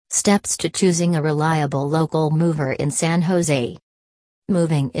Steps to choosing a reliable local mover in San Jose.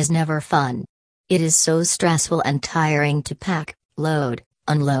 Moving is never fun. It is so stressful and tiring to pack, load,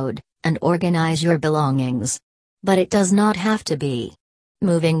 unload, and organize your belongings. But it does not have to be.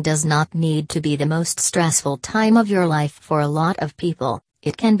 Moving does not need to be the most stressful time of your life for a lot of people.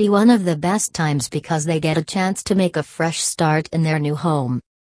 It can be one of the best times because they get a chance to make a fresh start in their new home.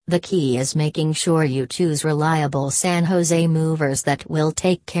 The key is making sure you choose reliable San Jose movers that will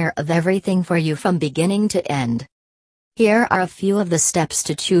take care of everything for you from beginning to end. Here are a few of the steps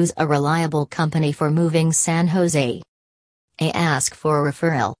to choose a reliable company for moving San Jose. Ask for a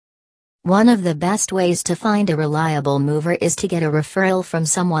referral. One of the best ways to find a reliable mover is to get a referral from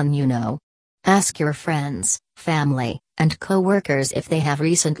someone you know. Ask your friends, family, and co-workers if they have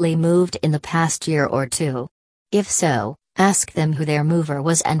recently moved in the past year or two. If so, ask them who their mover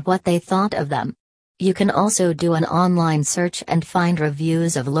was and what they thought of them. You can also do an online search and find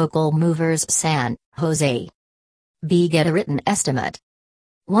reviews of local movers San Jose. Get a written estimate.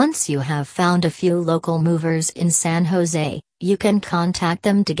 Once you have found a few local movers in San Jose, you can contact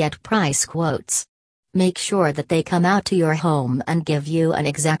them to get price quotes. Make sure that they come out to your home and give you an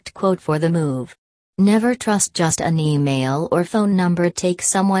exact quote for the move. Never trust just an email or phone number. Take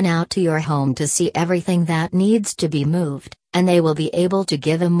someone out to your home to see everything that needs to be moved, and they will be able to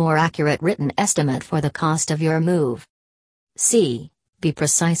give a more accurate written estimate for the cost of your move. Be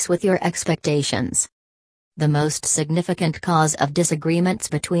precise with your expectations. The most significant cause of disagreements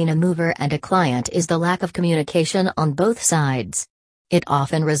between a mover and a client is the lack of communication on both sides. It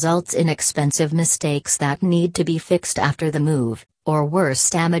often results in expensive mistakes that need to be fixed after the move, or worse,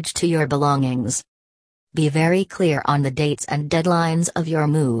 damage to your belongings. Be very clear on the dates and deadlines of your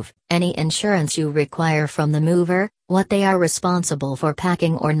move, any insurance you require from the mover, what they are responsible for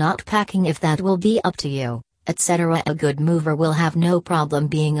packing or not packing if that will be up to you, etc. A good mover will have no problem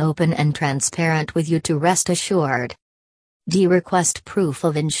being open and transparent with you, to rest assured. Request proof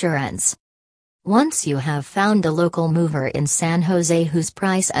of insurance. Once you have found a local mover in San Jose whose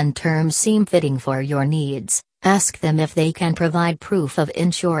price and terms seem fitting for your needs, ask them if they can provide proof of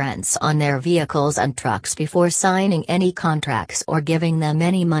insurance on their vehicles and trucks before signing any contracts or giving them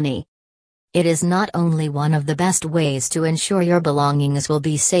any money. It is not only one of the best ways to ensure your belongings will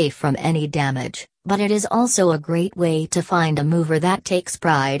be safe from any damage, but it is also a great way to find a mover that takes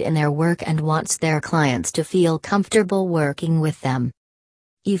pride in their work and wants their clients to feel comfortable working with them.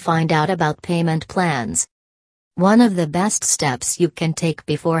 Find out about payment plans. One of the best steps you can take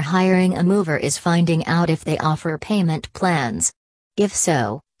before hiring a mover is finding out if they offer payment plans. If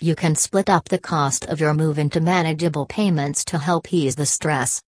so, you can split up the cost of your move into manageable payments to help ease the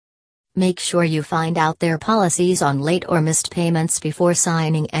stress. Make sure you find out their policies on late or missed payments before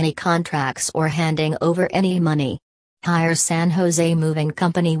signing any contracts or handing over any money. Hire San Jose Moving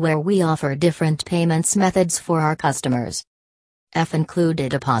Company, where we offer different payments methods for our customers. Include a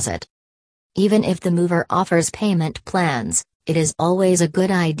deposit. Even if the mover offers payment plans, it is always a good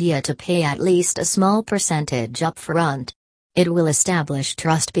idea to pay at least a small percentage up front. It will establish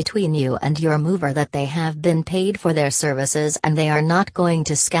trust between you and your mover that they have been paid for their services and they are not going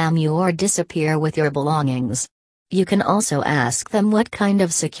to scam you or disappear with your belongings. You can also ask them what kind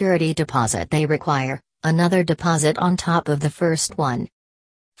of security deposit they require, another deposit on top of the first one.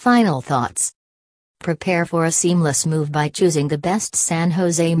 Final thoughts. Prepare for a seamless move by choosing the best San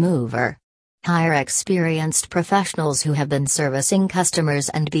Jose mover. Hire experienced professionals who have been servicing customers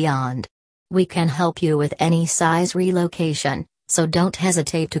and beyond. We can help you with any size relocation, so don't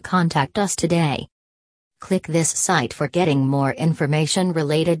hesitate to contact us today. Click this site for getting more information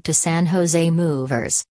related to San Jose movers.